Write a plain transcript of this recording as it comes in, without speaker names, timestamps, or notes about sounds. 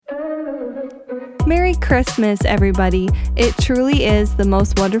Merry Christmas, everybody. It truly is the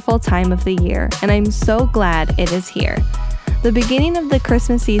most wonderful time of the year, and I'm so glad it is here. The beginning of the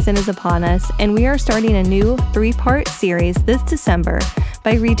Christmas season is upon us, and we are starting a new 3-part series this December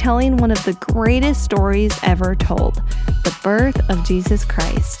by retelling one of the greatest stories ever told, the birth of Jesus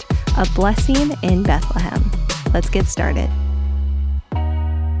Christ, a blessing in Bethlehem. Let's get started.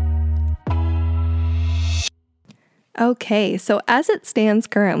 Okay, so as it stands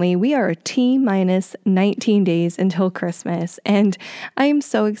currently, we are T-minus 19 days until Christmas, and I am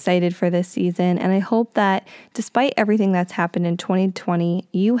so excited for this season, and I hope that despite everything that's happened in 2020,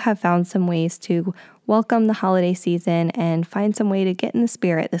 you have found some ways to welcome the holiday season and find some way to get in the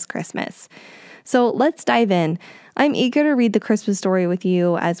spirit this Christmas. So let's dive in. I'm eager to read the Christmas story with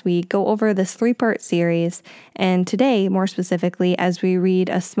you as we go over this 3-part series, and today, more specifically, as we read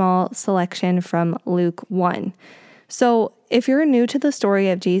a small selection from Luke 1. So if you're new to the story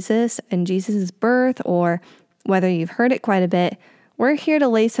of Jesus and Jesus' birth, or whether you've heard it quite a bit, we're here to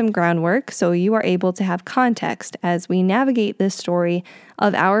lay some groundwork so you are able to have context as we navigate this story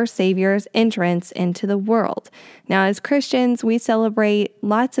of our Savior's entrance into the world. Now, as Christians, we celebrate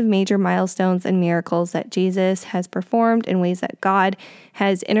lots of major milestones and miracles that Jesus has performed in ways that God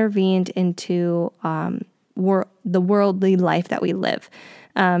has intervened into the worldly life that we live.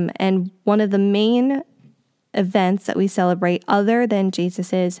 And one of the main events that we celebrate other than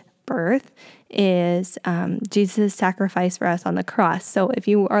Jesus's birth is Jesus' sacrifice for us on the cross. So if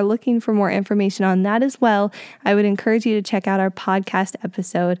you are looking for more information on that as well, I would encourage you to check out our podcast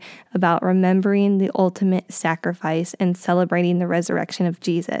episode about remembering the ultimate sacrifice and celebrating the resurrection of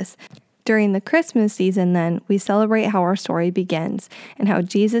Jesus. During the Christmas season, then, we celebrate how our story begins and how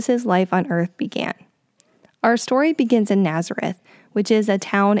Jesus' life on earth began. Our story begins in Nazareth, which is a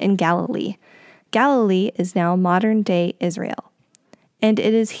town in Galilee. Galilee is now modern-day Israel. And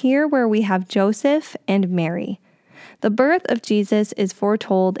it is here where we have Joseph and Mary. The birth of Jesus is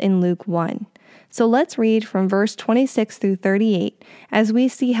foretold in Luke 1. So let's read from verse 26 through 38 as we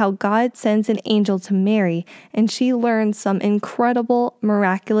see how God sends an angel to Mary and she learns some incredible,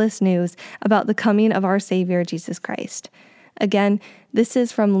 miraculous news about the coming of our Savior, Jesus Christ. Again, this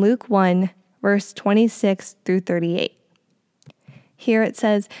is from Luke 1, verse 26 through 38. Here it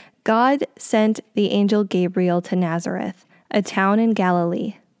says, God sent the angel Gabriel to Nazareth, a town in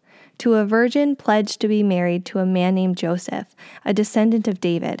Galilee, to a virgin pledged to be married to a man named Joseph, a descendant of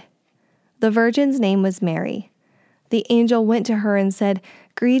David. The virgin's name was Mary. The angel went to her and said,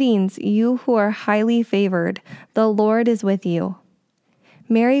 "Greetings, you who are highly favored. The Lord is with you."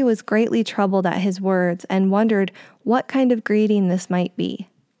 Mary was greatly troubled at his words and wondered what kind of greeting this might be.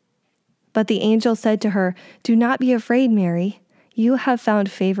 But the angel said to her, "Do not be afraid, Mary. You have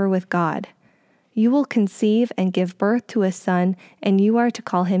found favor with God. You will conceive and give birth to a son, and you are to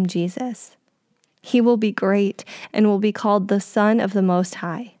call him Jesus. He will be great and will be called the Son of the Most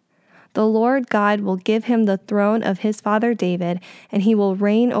High. The Lord God will give him the throne of his father David, and he will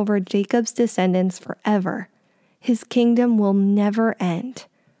reign over Jacob's descendants forever. His kingdom will never end."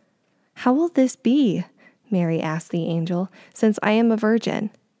 "How will this be?" Mary asked the angel, "since I am a virgin?"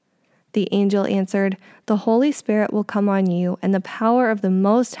 The angel answered, "The Holy Spirit will come on you, and the power of the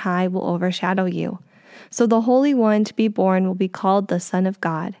Most High will overshadow you. So the Holy One to be born will be called the Son of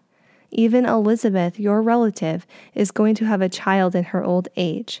God. Even Elizabeth, your relative, is going to have a child in her old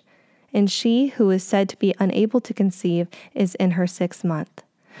age, and she who is said to be unable to conceive is in her 6th month.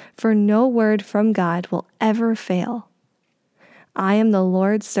 For no word from God will ever fail." "I am the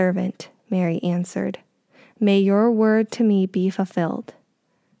Lord's servant," Mary answered. "May your word to me be fulfilled."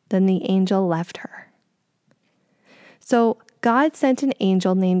 Then the angel left her. So God sent an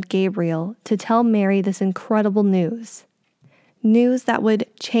angel named Gabriel to tell Mary this incredible news. News that would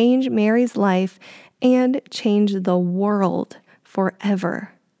change Mary's life and change the world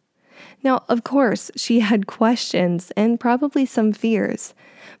forever. Now, of course, she had questions and probably some fears,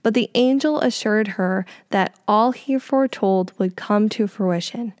 but the angel assured her that all he foretold would come to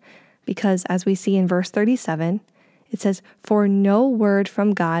fruition, because as we see in verse 37, it says, "For no word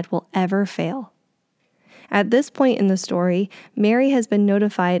from God will ever fail." At this point in the story, Mary has been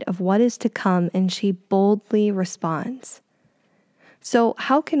notified of what is to come, and she boldly responds. So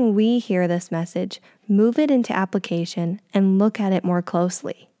how can we hear this message, move it into application, and look at it more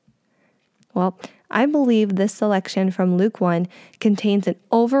closely? Well, I believe this selection from Luke 1 contains an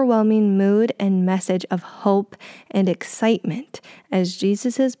overwhelming mood and message of hope and excitement as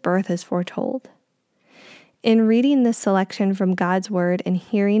Jesus' birth is foretold. In reading this selection from God's Word and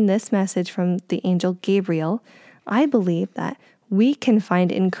hearing this message from the angel Gabriel, I believe that we can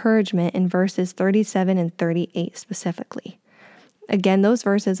find encouragement in verses 37 and 38 specifically. Again, those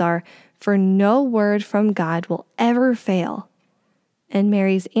verses are, "For no word from God will ever fail." And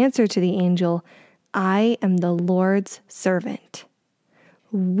Mary's answer to the angel, "I am the Lord's servant."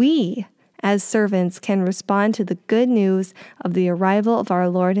 We, as servants, can respond to the good news of the arrival of our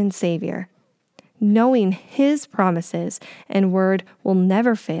Lord and Savior, knowing His promises and word will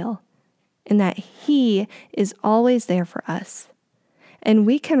never fail, and that He is always there for us. And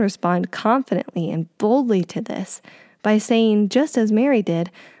we can respond confidently and boldly to this by saying, just as Mary did,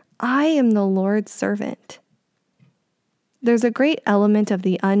 "I am the Lord's servant." There's a great element of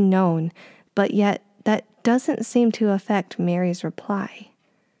the unknown, but yet that doesn't seem to affect Mary's reply.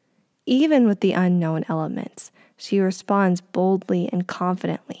 Even with the unknown elements, she responds boldly and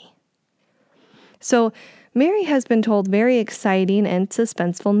confidently. So, Mary has been told very exciting and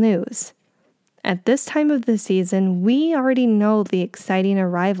suspenseful news. At this time of the season, we already know the exciting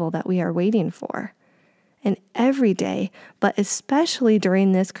arrival that we are waiting for. And every day, but especially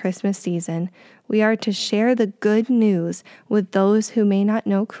during this Christmas season, we are to share the good news with those who may not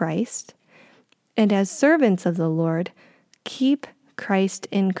know Christ. And as servants of the Lord, keep Christ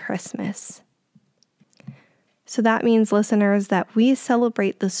in Christmas. So that means, listeners, that we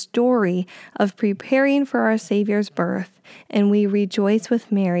celebrate the story of preparing for our Savior's birth, and we rejoice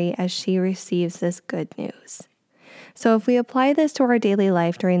with Mary as she receives this good news. So if we apply this to our daily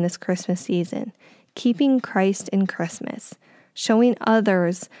life during this Christmas season, keeping Christ in Christmas, showing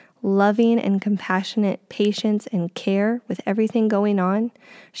others loving and compassionate patience and care with everything going on,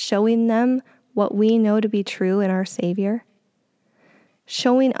 showing them what we know to be true in our Savior,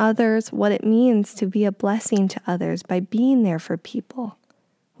 showing others what it means to be a blessing to others by being there for people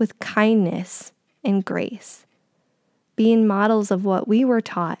with kindness and grace, being models of what we were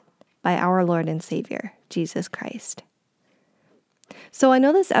taught by our Lord and Savior, Jesus Christ. So I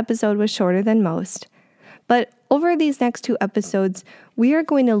know this episode was shorter than most, but over these next 2 episodes, we are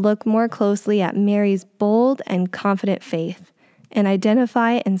going to look more closely at Mary's bold and confident faith and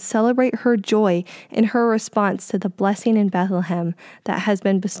identify and celebrate her joy in her response to the blessing in Bethlehem that has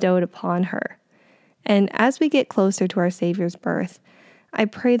been bestowed upon her. And as we get closer to our Savior's birth, I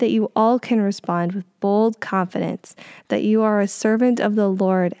pray that you all can respond with bold confidence that you are a servant of the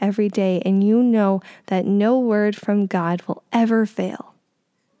Lord every day and you know that no word from God will ever fail.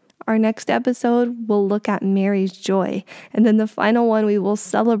 Our next episode will look at Mary's joy, and then the final one we will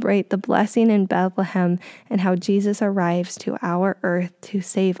celebrate the blessing in Bethlehem and how Jesus arrives to our earth to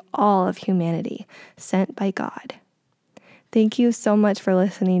save all of humanity, sent by God. Thank you so much for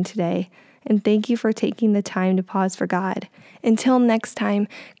listening today, and thank you for taking the time to pause for God. Until next time,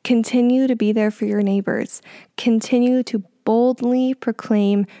 continue to be there for your neighbors. Continue to boldly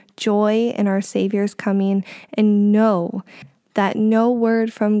proclaim joy in our Savior's coming, and know that no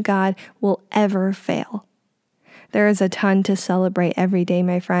word from God will ever fail. There is a ton to celebrate every day,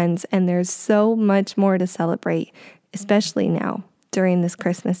 my friends, and there's so much more to celebrate, especially now during this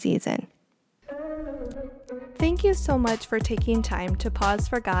Christmas season. Thank you so much for taking time to pause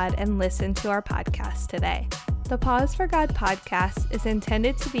for God and listen to our podcast today. The Pause for God podcast is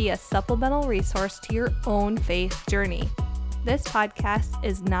intended to be a supplemental resource to your own faith journey. This podcast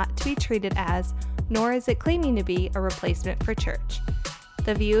is not to be treated as, nor is it claiming to be, a replacement for church.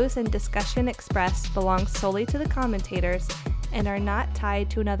 The views and discussion expressed belong solely to the commentators and are not tied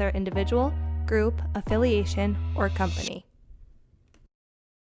to another individual, group, affiliation, or company.